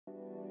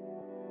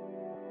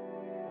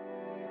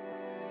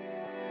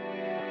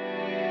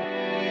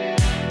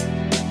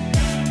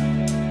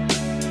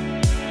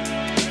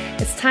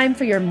time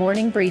for your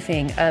morning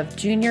briefing of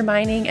junior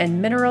mining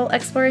and mineral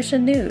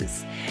exploration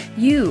news.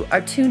 You are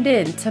tuned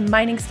in to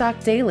Mining Stock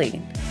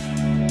Daily.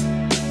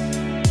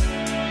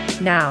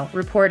 Now,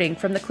 reporting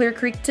from the Clear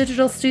Creek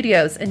Digital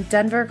Studios in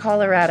Denver,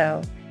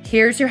 Colorado,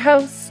 here's your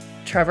host,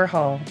 Trevor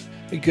Hall.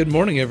 Hey, good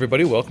morning,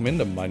 everybody. Welcome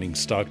into Mining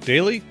Stock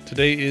Daily.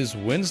 Today is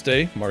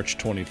Wednesday, March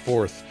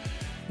 24th.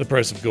 The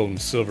price of gold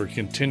and silver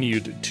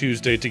continued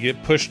Tuesday to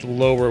get pushed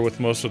lower, with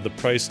most of the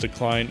price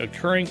decline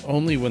occurring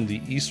only when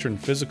the Eastern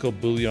physical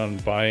bullion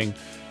buying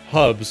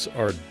hubs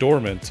are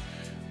dormant,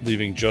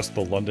 leaving just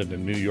the London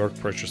and New York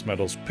precious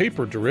metals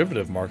paper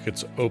derivative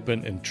markets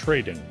open and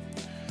trading.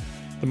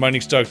 The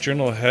Mining Stock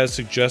Journal has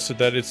suggested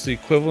that it's the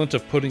equivalent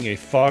of putting a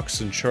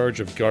fox in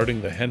charge of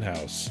guarding the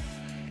henhouse.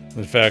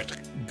 In fact,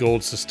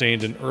 gold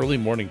sustained an early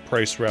morning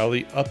price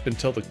rally up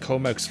until the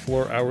COMEX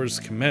floor hours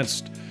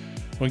commenced,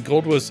 when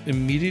gold was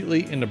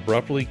immediately and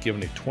abruptly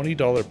given a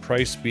 $20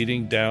 price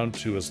beating down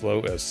to as low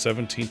as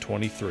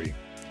 $17.23.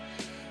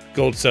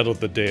 Gold settled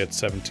the day at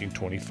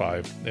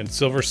 $17.25, and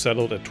silver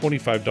settled at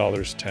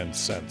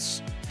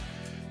 $25.10.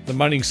 The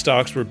mining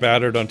stocks were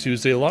battered on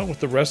Tuesday along with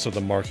the rest of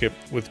the market,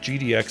 with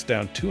GDX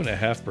down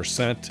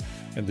 2.5%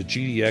 and the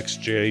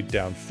GDXJ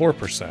down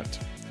 4%.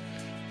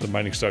 The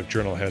Mining Stock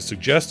Journal has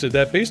suggested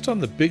that based on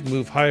the big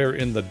move higher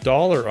in the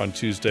dollar on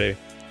Tuesday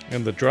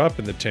and the drop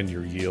in the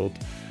 10-year yield,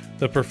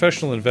 the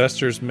professional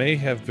investors may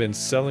have been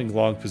selling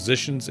long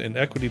positions in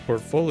equity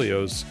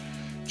portfolios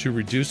to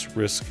reduce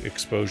risk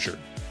exposure.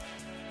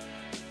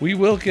 We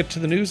will get to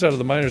the news out of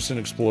the miners and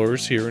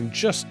explorers here in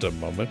just a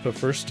moment, but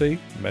first a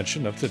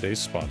mention of today's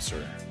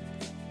sponsor.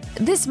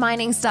 This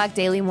Mining Stock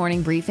Daily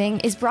Morning Briefing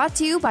is brought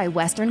to you by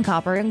Western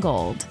Copper and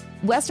Gold.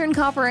 Western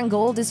Copper and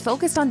Gold is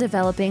focused on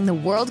developing the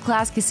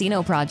world-class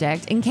casino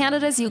project in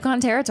Canada's Yukon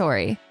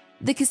Territory.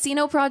 The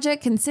casino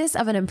project consists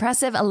of an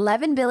impressive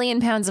 11 billion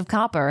pounds of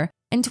copper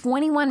and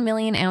 21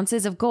 million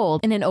ounces of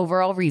gold in an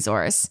overall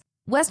resource.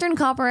 Western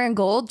Copper and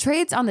Gold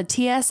trades on the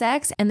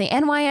TSX and the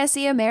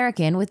NYSE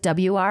American with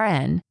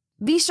WRN.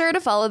 Be sure to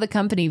follow the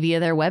company via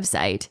their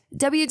website,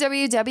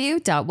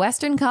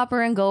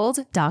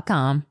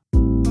 www.westerncopperandgold.com.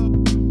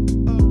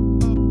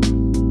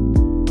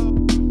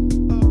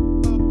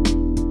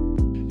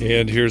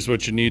 And here's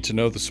what you need to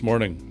know this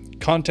morning.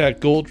 Contact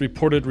Gold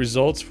reported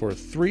results for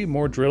 3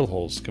 more drill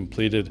holes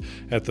completed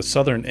at the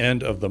southern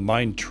end of the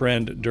mine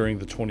trend during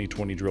the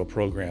 2020 drill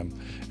program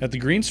at the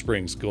Green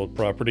Springs gold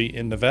property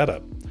in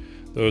Nevada.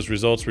 Those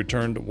results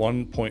returned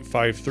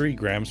 1.53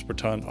 grams per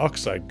ton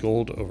oxide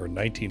gold over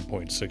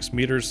 19.6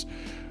 meters,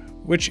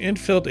 which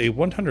infilled a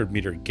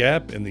 100-meter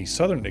gap in the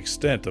southern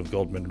extent of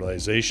gold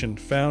mineralization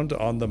found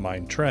on the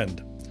mine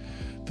trend.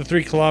 The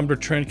 3-kilometer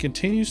trend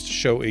continues to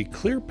show a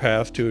clear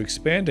path to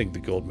expanding the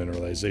gold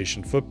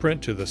mineralization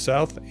footprint to the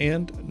south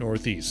and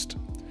northeast.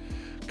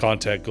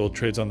 Contact Gold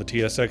trades on the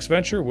TSX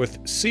Venture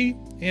with C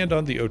and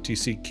on the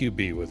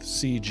OTCQB with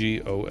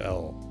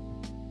CGOL.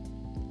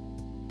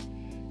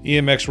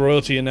 EMX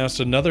Royalty announced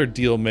another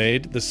deal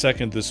made, the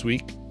second this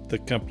week. The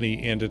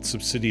company and its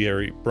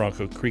subsidiary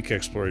Bronco Creek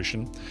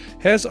Exploration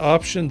has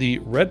optioned the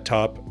Red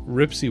Top,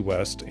 Ripsey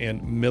West,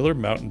 and Miller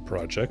Mountain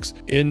projects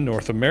in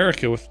North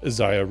America with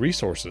Zaya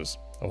Resources,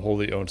 a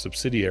wholly owned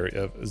subsidiary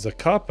of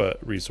Zacapa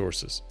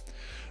Resources.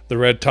 The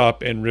Red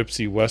Top and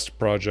Ripsey West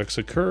projects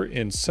occur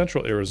in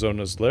central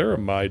Arizona's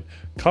Laramide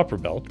Copper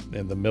Belt,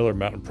 and the Miller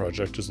Mountain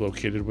project is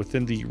located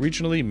within the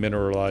regionally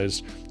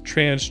mineralized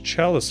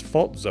Trans-Challis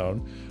Fault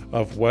Zone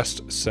of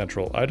west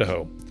central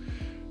Idaho.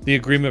 The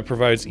agreement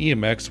provides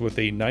EMX with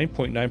a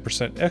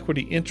 9.9%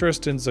 equity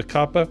interest in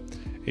Zacapa,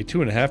 a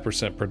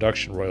 2.5%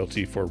 production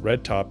royalty for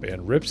Red Top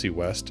and Ripsey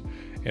West,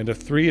 and a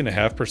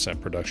 3.5%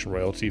 production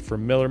royalty for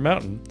Miller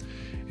Mountain,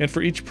 and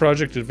for each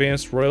project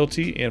advanced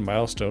royalty and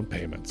milestone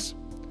payments.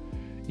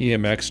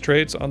 EMX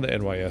trades on the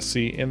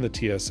NYSE and the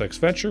TSX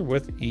Venture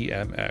with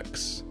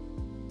EMX.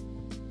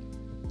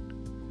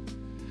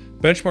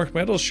 Benchmark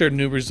Metals shared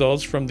new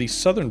results from the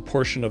southern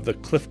portion of the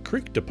Cliff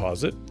Creek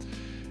deposit,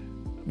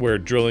 where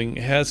drilling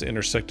has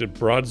intersected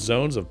broad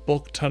zones of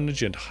bulk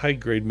tonnage and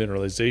high-grade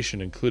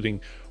mineralization, including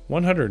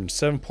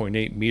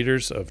 107.8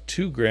 meters of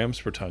 2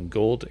 grams per ton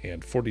gold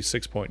and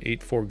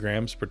 46.84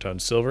 grams per ton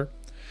silver,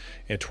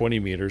 and 20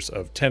 meters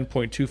of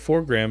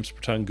 10.24 grams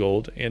per ton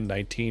gold and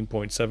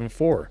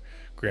 19.74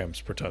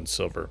 grams per ton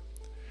silver.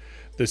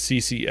 The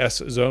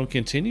CCS zone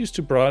continues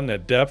to broaden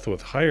at depth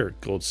with higher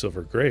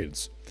gold-silver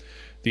grades.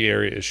 The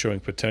area is showing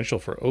potential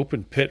for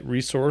open pit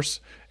resource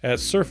at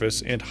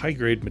surface and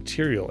high-grade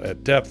material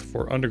at depth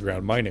for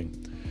underground mining.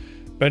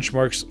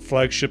 Benchmark's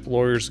flagship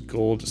Lawyers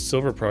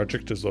Gold-Silver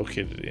project is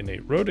located in a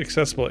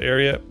road-accessible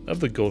area of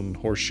the Golden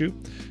Horseshoe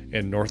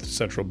in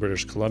north-central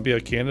British Columbia,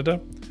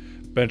 Canada.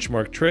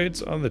 Benchmark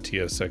trades on the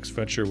TSX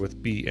Venture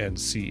with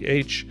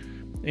BNCH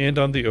and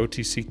on the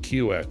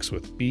OTCQX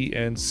with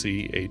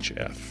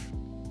BNCHF.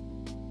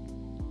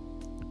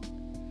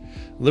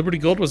 Liberty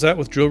Gold was out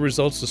with drill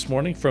results this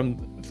morning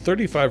from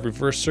 35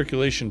 reverse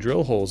circulation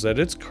drill holes at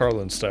its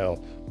Carlin-style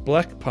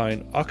Black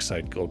Pine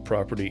oxide gold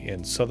property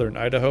in southern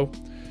Idaho.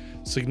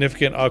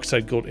 Significant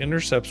oxide gold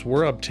intercepts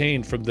were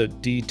obtained from the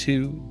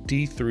D2,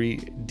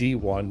 D3,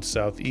 D1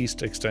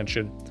 Southeast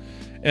Extension,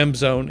 M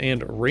Zone,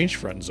 and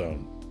Rangefront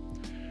Zone.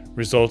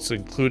 Results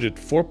included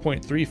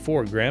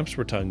 4.34 grams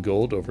per ton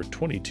gold over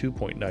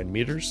 22.9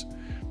 meters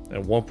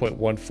and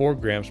 1.14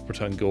 grams per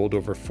ton gold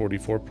over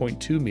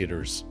 44.2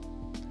 meters.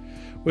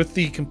 With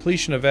the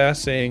completion of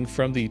assaying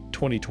from the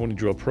 2020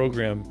 drill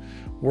program,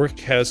 work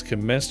has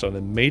commenced on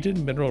a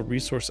maiden mineral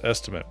resource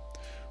estimate,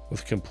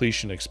 with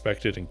completion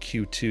expected in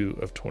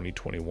Q2 of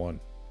 2021.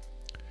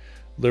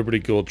 Liberty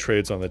Gold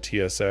trades on the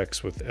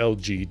TSX with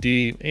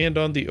LGD and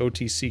on the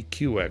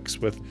OTCQX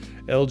with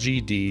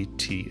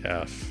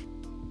LGDTF.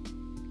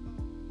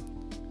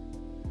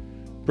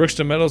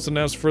 Brookston Metals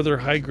announced further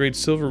high-grade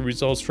silver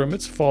results from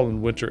its fall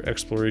and winter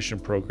exploration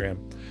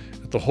program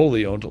at the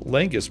wholly owned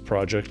Langus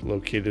project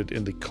located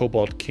in the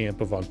Cobalt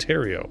Camp of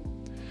Ontario.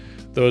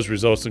 Those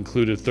results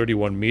included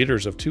 31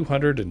 meters of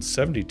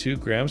 272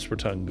 grams per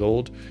ton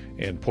gold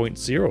and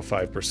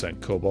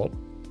 0.05% cobalt,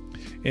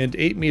 and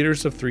 8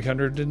 meters of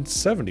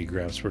 370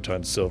 grams per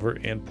ton silver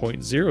and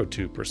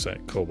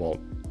 0.02% cobalt.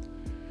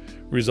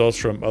 Results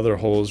from other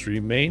holes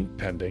remain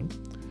pending.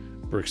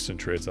 Brookston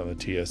trades on the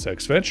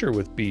TSX Venture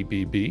with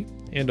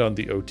BBB and on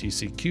the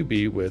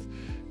OTCQB with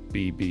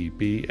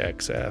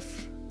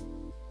BBBXF.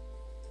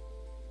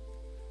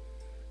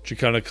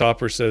 Chicana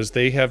Copper says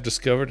they have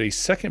discovered a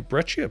second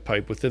breccia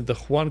pipe within the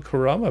Juan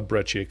Carama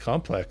breccia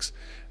complex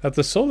at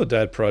the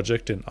Soledad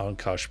project in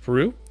Ancash,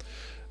 Peru.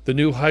 The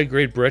new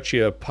high-grade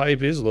breccia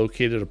pipe is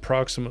located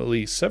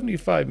approximately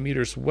 75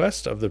 meters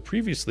west of the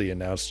previously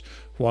announced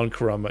Juan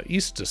Carama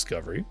East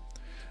discovery.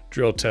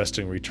 Drill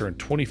testing returned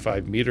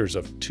 25 meters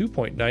of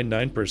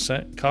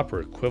 2.99% copper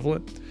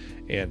equivalent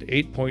and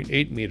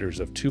 8.8 meters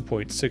of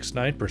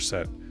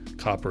 2.69%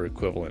 copper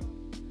equivalent.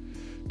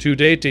 To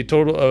date, a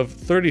total of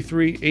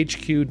 33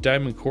 HQ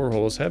diamond core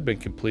holes have been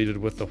completed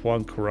with the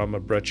Juan Carama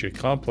breccia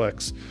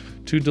complex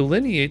to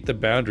delineate the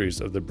boundaries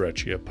of the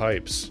breccia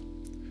pipes.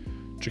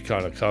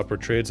 Chicana Copper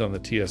trades on the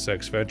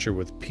TSX Venture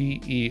with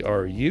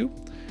PERU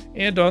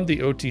and on the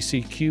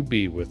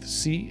OTCQB with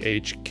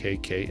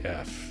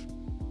CHKKF.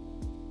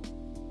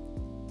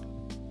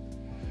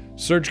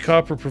 Surge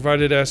Copper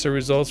provided assay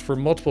results for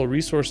multiple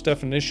resource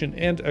definition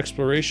and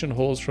exploration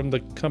holes from the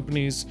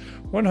company's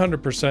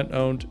 100%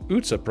 owned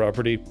UTSA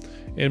property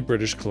in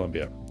British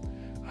Columbia.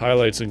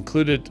 Highlights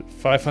included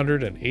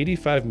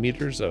 585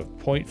 meters of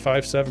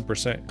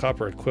 0.57%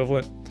 copper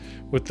equivalent,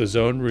 with the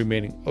zone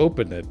remaining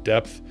open at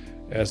depth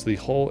as the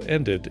hole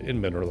ended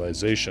in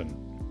mineralization.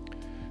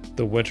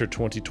 The winter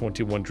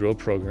 2021 drill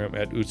program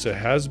at UTSA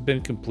has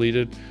been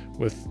completed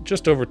with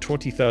just over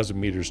 20,000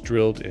 meters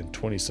drilled in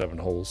 27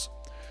 holes.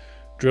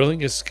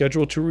 Drilling is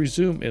scheduled to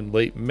resume in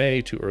late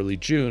May to early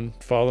June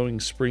following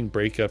spring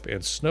breakup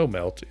and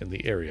snowmelt in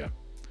the area.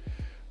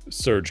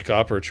 Surge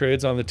Copper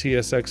trades on the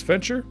TSX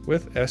Venture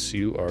with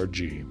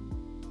SURG.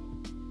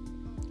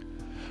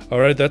 All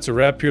right, that's a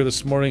wrap here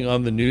this morning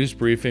on the news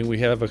briefing. We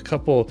have a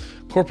couple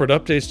corporate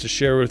updates to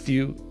share with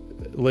you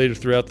later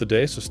throughout the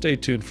day, so stay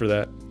tuned for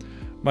that.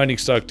 Mining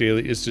Stock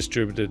Daily is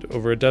distributed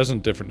over a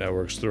dozen different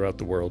networks throughout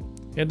the world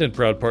and in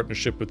proud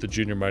partnership with the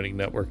Junior Mining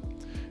Network.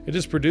 It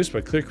is produced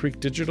by Clear Creek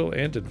Digital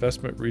and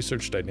Investment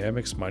Research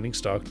Dynamics Mining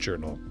Stock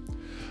Journal.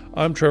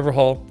 I'm Trevor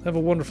Hall. Have a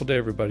wonderful day,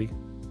 everybody.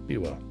 Be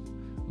well.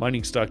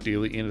 Mining Stock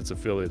Daily and its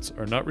affiliates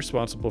are not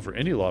responsible for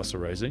any loss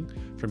arising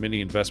from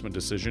any investment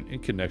decision in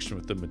connection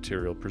with the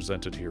material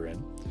presented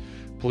herein.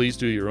 Please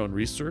do your own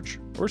research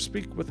or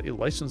speak with a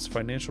licensed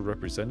financial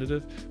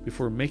representative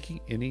before making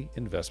any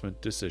investment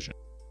decision.